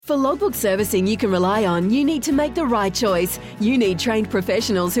For logbook servicing you can rely on, you need to make the right choice. You need trained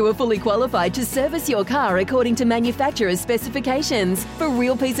professionals who are fully qualified to service your car according to manufacturer's specifications. For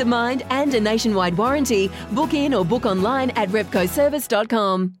real peace of mind and a nationwide warranty, book in or book online at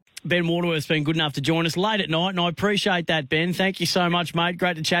repcoservice.com. Ben Waterworth's been good enough to join us late at night, and I appreciate that, Ben. Thank you so much, mate.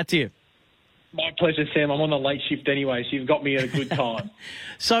 Great to chat to you. My pleasure, Sam. I'm on the late shift anyway, so you've got me at a good time.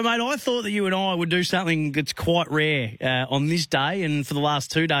 So, mate, I thought that you and I would do something that's quite rare on this day and for the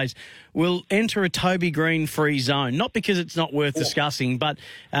last 2 days. We'll enter a Toby Green free zone, not because it's not worth discussing, but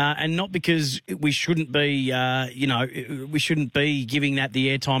and not because we shouldn't be, we shouldn't be giving that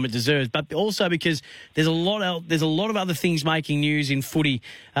the airtime it deserves, but also because there's a lot of other things making news in footy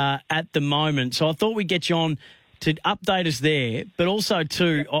at the moment. So I thought we'd get you on to update us there, but also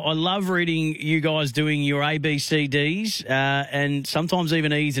too, I love reading you guys doing your ABCDs and sometimes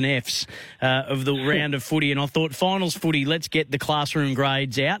even E's and F's of the round of footy. And I thought finals footy, let's get the classroom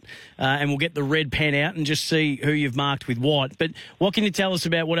grades out and we'll get the red pen out and just see who you've marked with what. But what can you tell us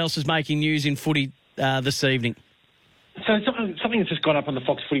about what else is making news in footy this evening? So something that's just gone up on the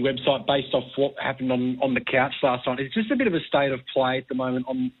Fox Footy website based off what happened on the couch last night. It's just a bit of a state of play at the moment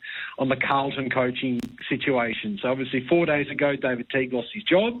on the Carlton coaching situation. So obviously 4 days ago, David Teague lost his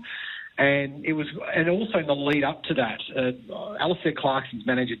job. And also in the lead up to that, Alistair Clarkson's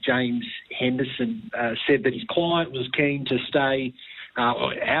manager, James Henderson, said that his client was keen to stay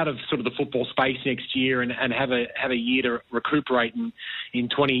out of sort of the football space next year and have a year to recuperate in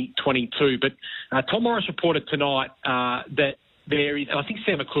 2022. But Tom Morris reported tonight that there is, and I think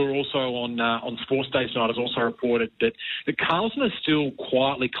Sam McClure also on Sports Day tonight has also reported that Carlton are still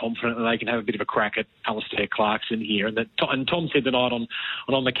quietly confident that they can have a bit of a crack at Alistair Clarkson here, and Tom said tonight on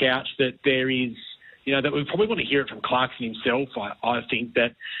the couch that there is, that we probably want to hear it from Clarkson himself. I think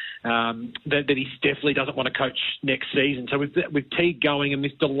that he definitely doesn't want to coach next season. So with Teague going and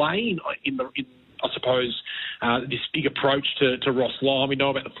this delay in I suppose, this big approach to Ross Lyon. We know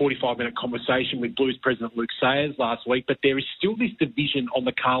about the 45-minute conversation with Blues President Luke Sayers last week, but there is still this division on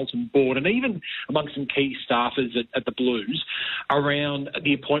the Carlton board and even among some key staffers at the Blues around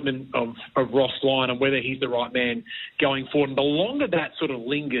the appointment of Ross Lyon and whether he's the right man going forward. And the longer that sort of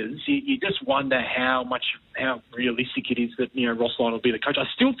lingers, you just wonder how realistic it is that Ross Lyon will be the coach. I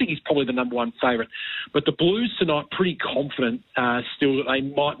still think he's probably the number one favourite, but the Blues tonight pretty confident still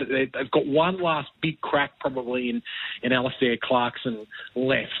that they've got one last big crack probably in Alistair Clarkson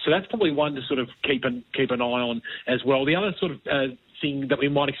left. So that's probably one to sort of keep an eye on as well. The other sort of thing that we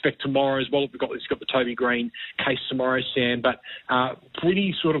might expect tomorrow as well, we've got the Toby Green case tomorrow, Sam, but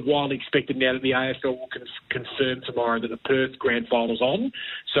pretty sort of widely expected now that the AFL will confirm tomorrow that the Perth Grand Final's on.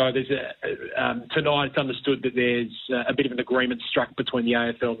 So there's tonight it's understood that there's a bit of an agreement struck between the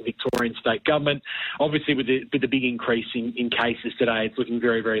AFL and the Victorian State Government. Obviously with the big increase in cases today, it's looking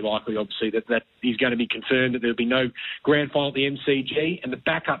very, very likely, obviously, that is going to be confirmed, that there'll be no Grand Final at the MCG, and the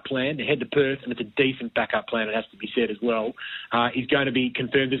backup plan to head to Perth, and it's a decent backup plan, it has to be said as well, is going to be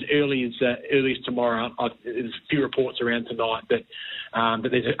confirmed as early as tomorrow. There's a few reports around tonight that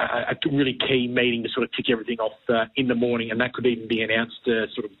there's a really key meeting to sort of tick everything off in the morning, and that could even be announced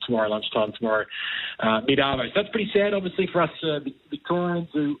sort of tomorrow lunchtime, tomorrow mid-arvo. So that's pretty sad, obviously, for us Victorians,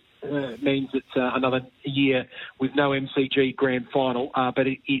 who means it's another year with no MCG Grand Final, but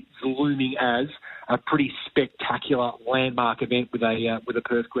it's looming as a pretty spectacular landmark event with a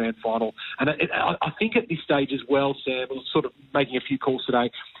Perth Grand Final. And I think at this stage as well, Sam, we're sort of making a few calls today,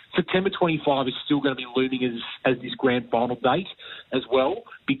 September 25 is still going to be looming as this Grand Final date as well,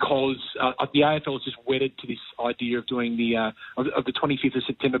 because the AFL is just wedded to this idea of doing the 25th of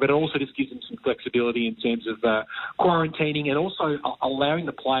September, but it also just gives them some flexibility in terms of quarantining and also allowing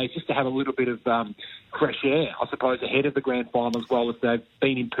the players just to have a little bit of fresh air, I suppose, ahead of the Grand Final as well, if they've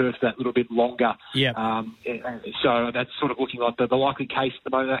been in Perth that little bit longer. Yeah. So that's sort of looking like the likely case at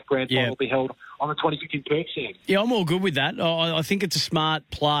the moment. That Grand Final will be held on the 25th in Perth, Sam. Yeah, I'm all good with that. I think it's a smart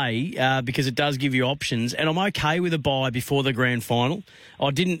play because it does give you options, and I'm okay with a bye before the Grand Final.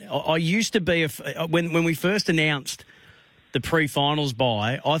 I used to be when we first announced the pre-finals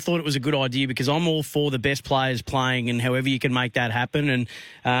bye, I thought it was a good idea because I'm all for the best players playing and however you can make that happen.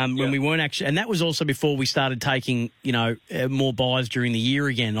 And when we weren't actually, and that was also before we started taking, more byes during the year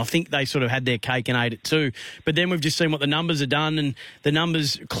again. I think they sort of had their cake and ate it too. But then we've just seen what the numbers have done, and the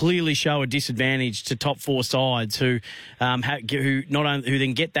numbers clearly show a disadvantage to top four sides who then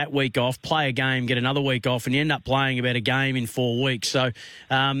get that week off, play a game, get another week off, and you end up playing about a game in 4 weeks. So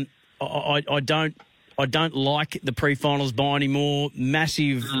I don't like the pre-finals bye anymore.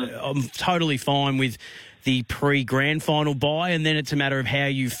 Massive. I'm totally fine with the pre-grand final bye, and then it's a matter of how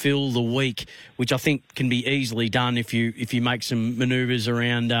you fill the week, which I think can be easily done if you make some manoeuvres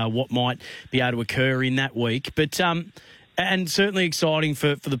around what might be able to occur in that week. But and certainly exciting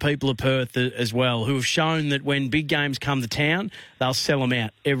for the people of Perth as well, who have shown that when big games come to town, they'll sell them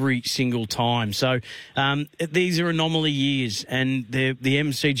out every single time. So these are anomaly years, and the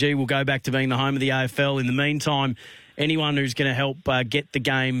MCG will go back to being the home of the AFL. In the meantime, anyone who's going to help get the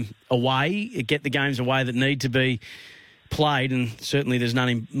game away, get the games away that need to be played, and certainly there's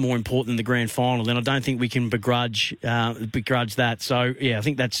nothing more important than the grand final, then I don't think we can begrudge that. So, yeah, I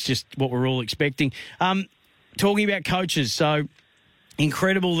think that's just what we're all expecting. Talking about coaches, so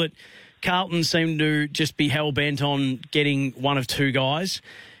incredible that Carlton seem to just be hell-bent on getting one of two guys,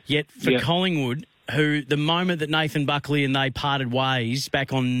 yet for Collingwood, who the moment that Nathan Buckley and they parted ways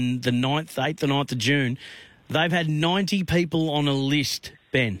back on the 8th or 9th of June, they've had 90 people on a list,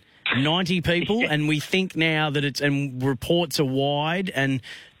 Ben. 90 people, and we think now that and reports are wide, and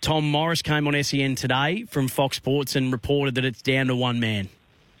Tom Morris came on SEN today from Fox Sports and reported that it's down to one man.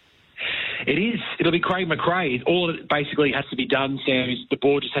 It is. It'll be Craig McRae. All of it basically has to be done, Sam, is the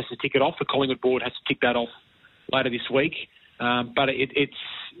board just has to tick it off. The Collingwood board has to tick that off later this week. But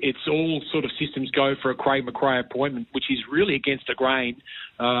it's all sort of systems go for a Craig McRae appointment, which is really against the grain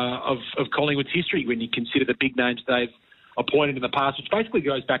of Collingwood's history when you consider the big names they've appointed in the past, which basically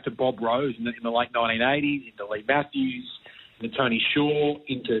goes back to Bob Rose in the late 1980s, into Lee Matthews, into Tony Shaw,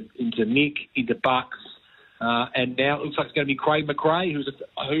 into Nick, into Bucks. And now it looks like it's going to be Craig McRae, who's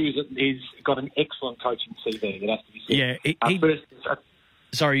got an excellent coaching CV. It has to be said. Yeah.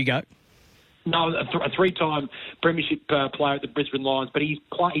 Sorry, you go. No, a three-time premiership player at the Brisbane Lions, but he's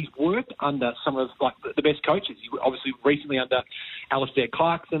worked under some of the best coaches. He obviously recently under Alistair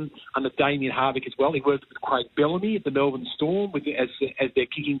Clarkson, under Damien Harvick as well. He worked with Craig Bellamy at the Melbourne Storm as their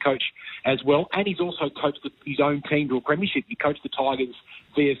kicking coach as well, and he's also coached his own team to a premiership. He coached the Tigers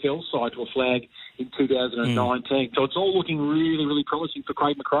VFL side to a flag in 2019. So it's all looking really, really promising for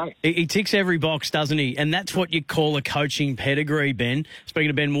Craig McRae. He ticks every box, doesn't he? And that's what you call a coaching pedigree, Ben. Speaking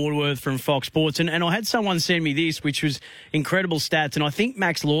to Ben Waterworth from Fox Sports. And I had someone send me this, which was incredible stats. And I think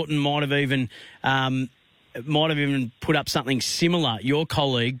Max Lawton might have even put up something similar, your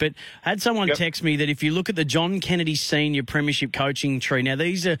colleague. But I had someone text me that if you look at the John Kennedy Senior Premiership coaching tree, now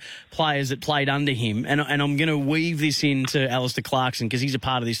these are players that played under him, and I'm going to weave this into Alistair Clarkson because he's a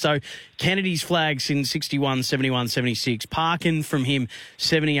part of this. So Kennedy's flags in 61, 71, 76. Parkin from him,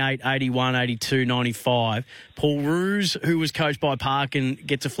 78, 81, 82, 95. Paul Roos, who was coached by Parkin,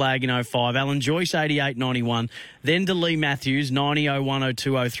 gets a flag in 05. Alan Joyce, 88, 91. Then to Lee Matthews, 90, 01,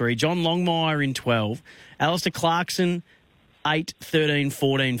 02, 03. John Longmire in 12. Alistair Clarkson, 8, 13,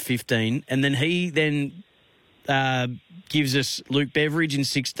 14, 15. And then he gives us Luke Beveridge in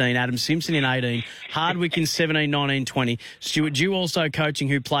 16, Adam Simpson in 18, Hardwick in 17, 19, 20. Stuart Dew also coaching,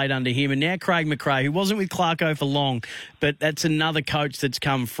 who played under him. And now Craig McRae, who wasn't with Clarko for long, but that's another coach that's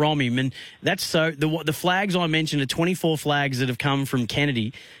come from him. And that's so the flags I mentioned are 24 flags that have come from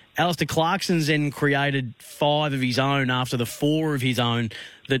Kennedy. Alistair Clarkson's then created 5 of his own after the 4 of his own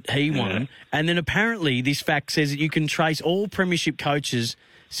that he won. And then apparently this fact says that you can trace all premiership coaches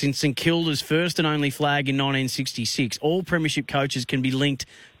since St Kilda's first and only flag in 1966. All premiership coaches can be linked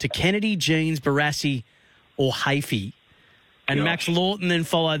to Kennedy, Jeans, Barassi or Hafey. And Max Lawton then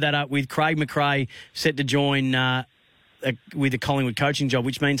followed that up with Craig McRae set to join with a Collingwood coaching job,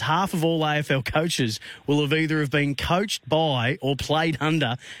 which means half of all AFL coaches will have either have been coached by or played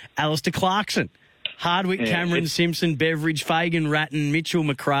under Alistair Clarkson. Hardwick, Cameron, Simpson, Beveridge, Fagan, Ratton, Mitchell,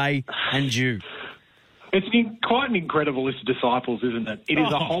 McRae and Dew. It's quite an incredible list of disciples, isn't it? It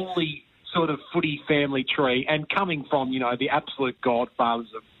is a holy sort of footy family tree, and coming from, the absolute godfathers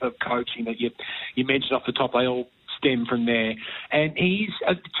of coaching that you mentioned off the top, they all stem from there. And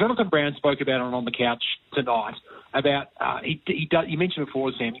Jonathan Brown spoke about it on the couch tonight, about, you mentioned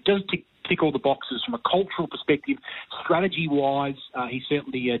before, Sam, he does tick all the boxes from a cultural perspective. Strategy-wise, he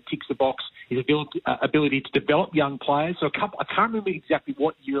certainly ticks the box. His ability to develop young players. So I can't remember exactly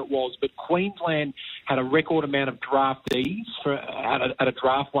what year it was, but Queensland had a record amount of draftees at a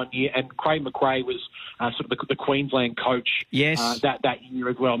draft one year, and Craig McRae was sort of the Queensland coach that year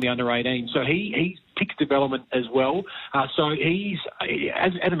as well in the under-18. So he ticks development as well. So he's,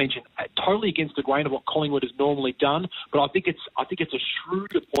 as I mentioned, totally against the grain of what Collingwood has normally done. But I think it's a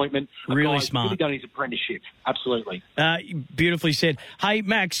shrewd appointment. Really smart. Really done his apprenticeship. Absolutely. Beautifully said. Hey,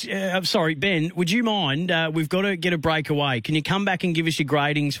 Max, Ben, would you mind? We've got to get a break away. Can you come back and give us your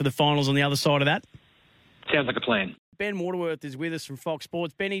gradings for the finals on the other side of that? Sounds like a plan. Ben Waterworth is with us from Fox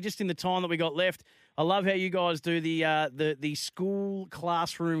Sports. Benny, just in the time that we got left, I love how you guys do the school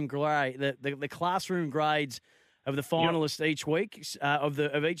classroom grade, the classroom grades of the finalists each week,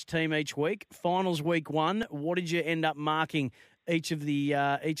 of each team each week. Finals week 1. What did you end up marking each of the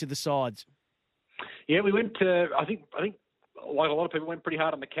sides? Yeah, we went to, I think like a lot of people went pretty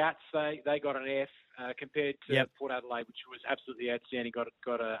hard on the Cats. They got an F compared to Port Adelaide, which was absolutely outstanding.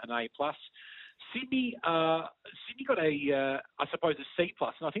 Got an A plus. Sydney got I suppose a C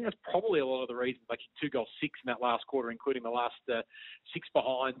plus, and I think that's probably a lot of the reason they kicked 2 goals 6 in that last quarter, including the last 6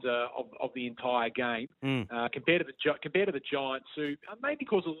 behinds of the entire game. Compared to the Giants, who maybe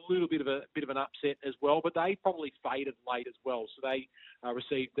caused a little bit of an upset as well, but they probably faded late as well, so they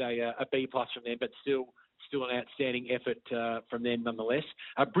received a B plus from them, but still an outstanding effort from them nonetheless.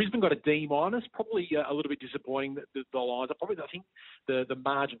 Brisbane got a D minus, probably a little bit disappointing. The Lions, I think the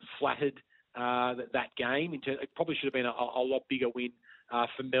margin flattered that game. It probably should have been a lot bigger win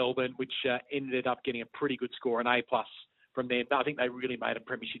for Melbourne, which ended up getting a pretty good score, an A plus from them. I think they really made a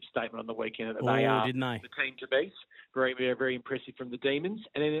premiership statement on the weekend that they are the team to beat. Very, very, very impressive from the Demons.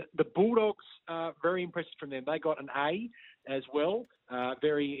 And then the Bulldogs, very impressive from them. They got an A as well.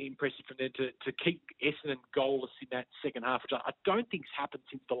 Very impressive from them to keep Essendon goalless in that second half, which I don't think's happened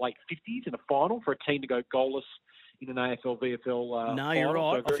since the late 50s in a final for a team to go goalless in an AFL, VFL No, final. you're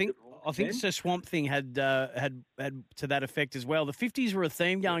right. So I think the Swamp Thing had to that effect as well. The 50s were a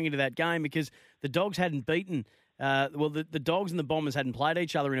theme going into that game because the Dogs hadn't beaten. The Dogs and the Bombers hadn't played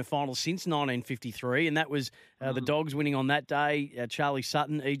each other in a final since 1953, and that was the Dogs winning on that day. Charlie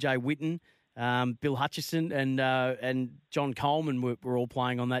Sutton, EJ Whitten, Bill Hutchison, and John Coleman were all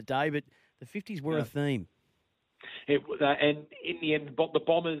playing on that day. But the 50s were a theme. And in the end, the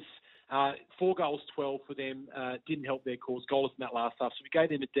Bombers. 4 goals, 12 for them, didn't help their cause, goalless in that last half. So we gave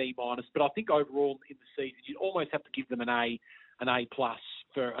them a D minus. But I think overall in the season, you'd almost have to give them an A plus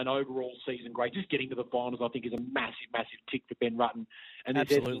for an overall season grade. Just getting to the finals, I think, is a massive, massive tick for Ben Rutten and the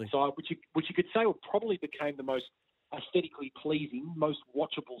Essendon side, which you could say probably became the most aesthetically pleasing, most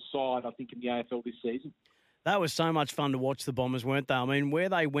watchable side, I think, in the AFL this season. That was so much fun to watch the Bombers, weren't they? I mean, where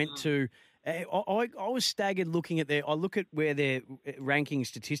they went to. I was staggered looking at I look at where their rankings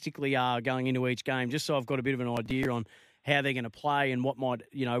statistically are going into each game, just so I've got a bit of an idea on how they're going to play and what might,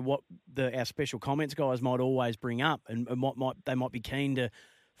 what our special comments guys might always bring up and what they might be keen to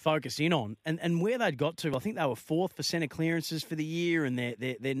focus in on. And where they'd got to, I think they were 4th for centre clearances for the year, and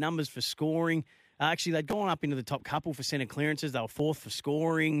their numbers for scoring. Actually, they'd gone up into the top couple for centre clearances. They were 4th for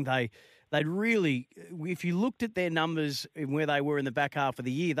scoring. They'd really, if you looked at their numbers and where they were in the back half of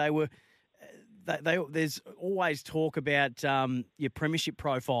the year, they were. There's always talk about your premiership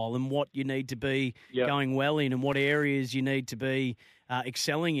profile and what you need to be going well in and what areas you need to be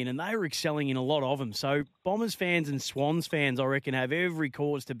excelling in, and they were excelling in a lot of them. So Bombers fans and Swans fans, I reckon, have every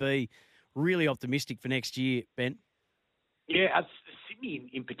cause to be really optimistic for next year, Ben. Yeah, Sydney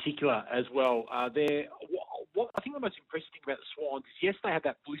in particular as well. What I think the most impressive thing about the Swans is, yes, they had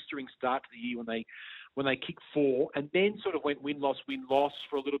that blistering start to the year when they kicked 4 and then sort of went win-loss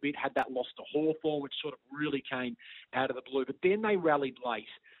for a little bit, had that loss to Hawthorn, which sort of really came out of the blue. But then they rallied late,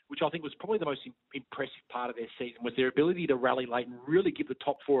 which I think was probably the most impressive part of their season, was their ability to rally late and really give the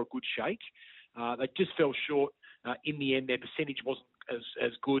top 4 a good shake. They just fell short in the end. Their percentage wasn't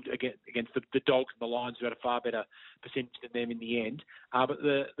as good against the Dogs and the Lions, who had a far better percentage than them in the end. But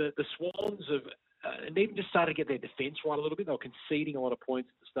the Swans have... and even just started to get their defence right a little bit. They were conceding a lot of points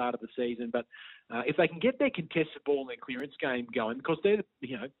at the start of the season. But if they can get their contested ball and their clearance game going, because they're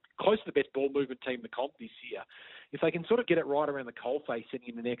close to the best ball movement team in the comp this year, if they can sort of get it right around the coalface heading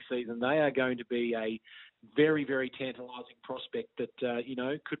into next season, they are going to be a very, very tantalising prospect that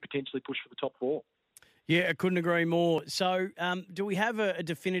could potentially push for the top 4. Yeah, I couldn't agree more. So do we have a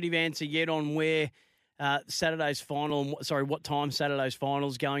definitive answer yet on where what time Saturday's final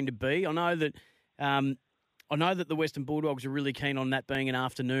is going to be? I know that the Western Bulldogs are really keen on that being an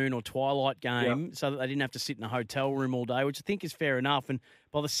afternoon or twilight game so that they didn't have to sit in a hotel room all day, which I think is fair enough. And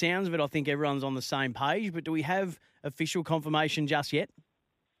by the sounds of it, I think everyone's on the same page. But do we have official confirmation just yet?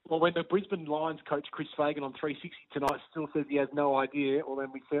 Well, when the Brisbane Lions coach Chris Fagan on 360 tonight still says he has no idea, well,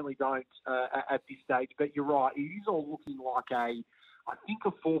 then we certainly don't at this stage. But you're right, it is all looking like a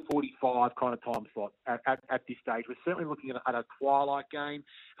 4:45 kind of time slot at this stage. We're certainly looking at a twilight game.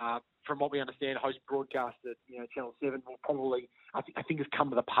 From what we understand, host broadcaster, Channel 7 will probably, I think, has come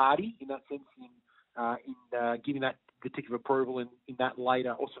to the party in that sense in giving that particular approval in that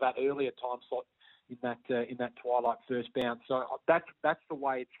later, also that earlier time slot in that twilight first bounce. So that's the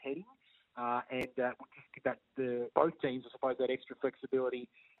way it's heading, and we'll just give both teams, I suppose, that extra flexibility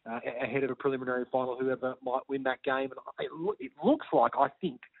ahead of a preliminary final, whoever might win that game. And it looks like, I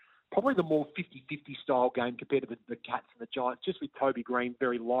think, probably the more 50-50 style game compared to the Cats and the Giants, just with Toby Green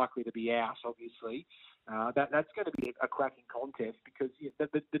very likely to be out, obviously. That's going to be a cracking contest because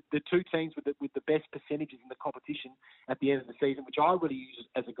the two teams with the best percentages in the competition at the end of the season, which I really use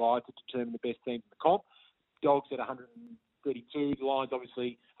as a guide to determine the best teams in the comp. Dogs at 132, the Lions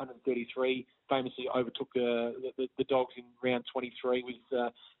obviously 133, famously overtook the Dogs in round 23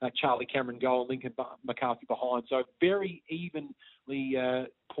 with Charlie Cameron goal and Lincoln McCarthy behind. So very evenly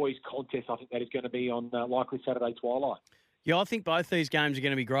poised contest, I think that is going to be on likely Saturday twilight. Yeah, I think both these games are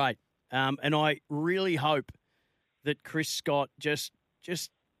going to be great. And I really hope that Chris Scott just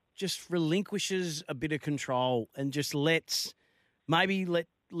relinquishes a bit of control and just let's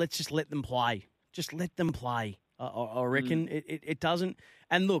just let them play. Just let them play. I reckon it doesn't.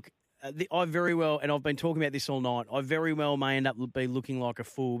 And look, I very well, and I've been talking about this all night, I very well may end up be looking like a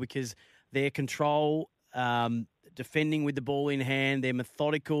fool because their control, defending with the ball in hand, they're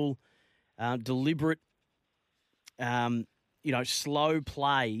methodical, deliberate, slow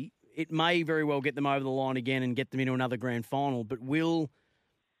play. It may very well get them over the line again and get them into another grand final, but will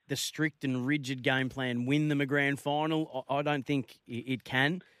the strict and rigid game plan win them a grand final? I don't think it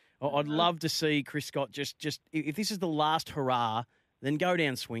can. I'd love to see Chris Scott just if this is the last hurrah, then go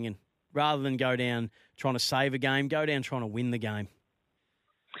down swinging rather than go down trying to save a game, go down trying to win the game.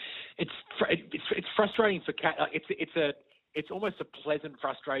 It's frustrating for Cat. It's almost a pleasant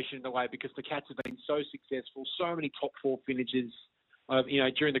frustration in a way because the Cats have been so successful, so many top four finishes,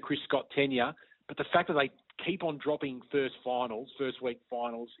 during the Chris Scott tenure. But the fact that they keep on dropping first week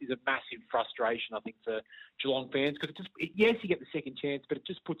finals, is a massive frustration, I think, for Geelong fans. Because yes, you get the second chance, but it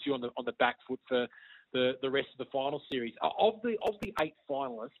just puts you on the back foot for the rest of the final series. Of the 8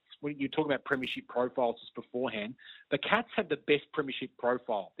 finalists, when you talk about premiership profiles just beforehand, the Cats have the best premiership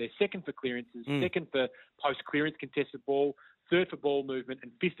profile. They're second for clearances, second for post-clearance contested ball, third for ball movement,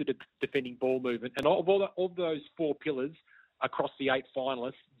 and fifth for defending ball movement. And of those 4 pillars across the 8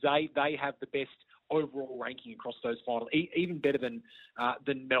 finalists, they have the best overall ranking across those finals, even better than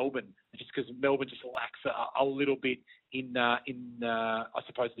Melbourne, just because Melbourne just lacks a little bit in I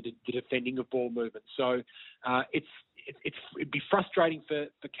suppose the defending of ball movement. So it'd be frustrating for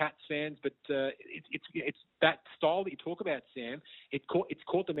Cats fans, but it's that style that you talk about, Sam. It's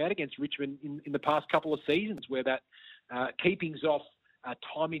caught them out against Richmond in the past couple of seasons, where that keepings off.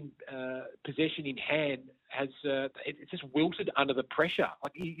 Time in possession in hand has it's just wilted under the pressure.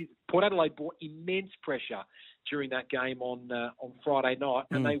 Port Adelaide brought immense pressure during that game on Friday night,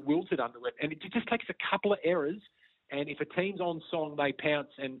 and they wilted under it. And it just takes a couple of errors, and if a team's on song, they pounce,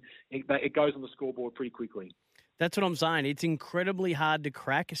 and it goes on the scoreboard pretty quickly. That's what I'm saying. It's incredibly hard to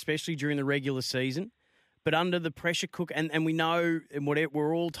crack, especially during the regular season. But under the pressure cook, and we know, and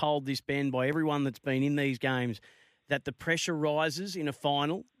we're all told this, Ben, by everyone that's been in these games, that the pressure rises in a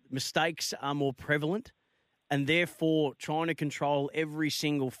final, mistakes are more prevalent, and therefore trying to control every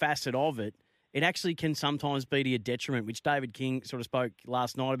single facet of it, it actually can sometimes be to your detriment, which David King sort of spoke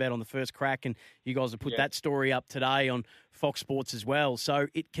last night about on the first crack, and you guys have put that story up today on Fox Sports as well. So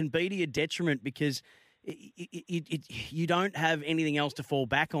it can be to your detriment because you don't have anything else to fall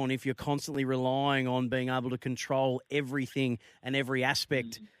back on if you're constantly relying on being able to control everything and every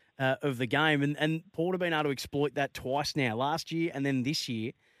aspect of the game. And Port have been able to exploit that twice now, last year and then this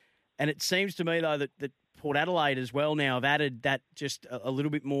year. And it seems to me, though, that Port Adelaide as well now have added that just a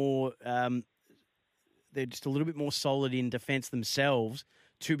little bit more, they're just a little bit more solid in defence themselves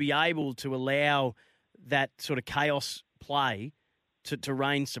to be able to allow that sort of chaos play to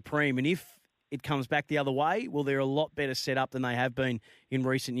reign supreme. And if it comes back the other way, well, they're a lot better set up than they have been in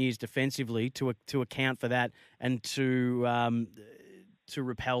recent years defensively to account for that and to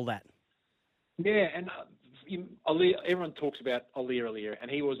repel that. Yeah, and everyone talks about Aliir,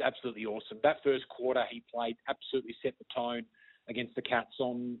 and he was absolutely awesome. That first quarter he played absolutely set the tone against the Cats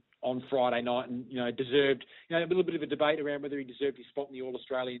on Friday night, and deserved a little bit of a debate around whether he deserved his spot in the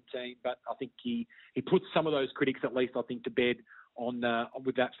All-Australian team, but I think he put some of those critics at least I think to bed on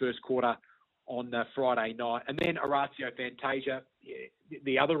with that first quarter on Friday night. And then Horacio Fantasia,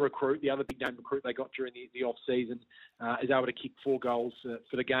 the other big name recruit they got during the off season, is able to kick 4 goals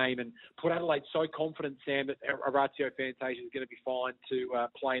for the game. And Port Adelaide so confident, Sam, that Horacio Fantasia is going to be fine to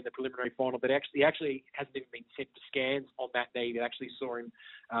play in the preliminary final, but he actually hasn't even been sent for scans on that knee. They actually saw him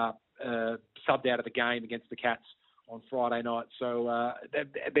subbed out of the game against the Cats on Friday night. So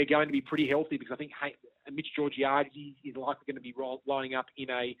they're going to be pretty healthy, because I think Mitch Georgiades is likely going to be lining up in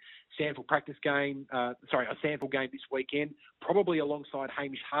a Sandford practice game, a Sandford game this weekend, probably alongside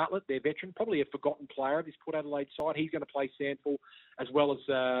Hamish Hartlett, their veteran, probably a forgotten player of this Port Adelaide side. He's going to play Sandford, as well as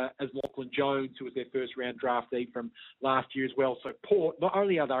Lachlan Jones, who was their first round draftee from last year as well. So Port, not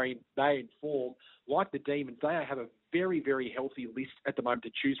only are they in form, like the Demons, they have a very, very healthy list at the moment to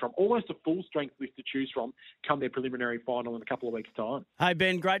choose from, almost a full-strength list to choose from come their preliminary final in a couple of weeks' time. Hey,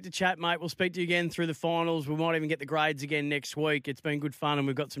 Ben, great to chat, mate. We'll speak to you again through the finals. We might even get the grades again next week. It's been good fun, and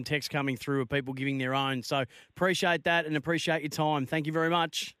we've got some texts coming through of people giving their own. So appreciate that and appreciate your time. Thank you very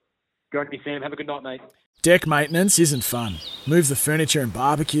much. Go me, Sam. Have a good night, mate. Deck maintenance isn't fun. Move the furniture and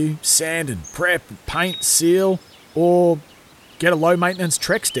barbecue, sand and prep, paint, seal, or get a low-maintenance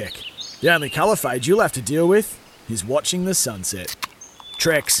Trex deck. The only colour fade you'll have to deal with is watching the sunset.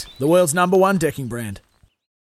 Trex, the world's #1 decking brand.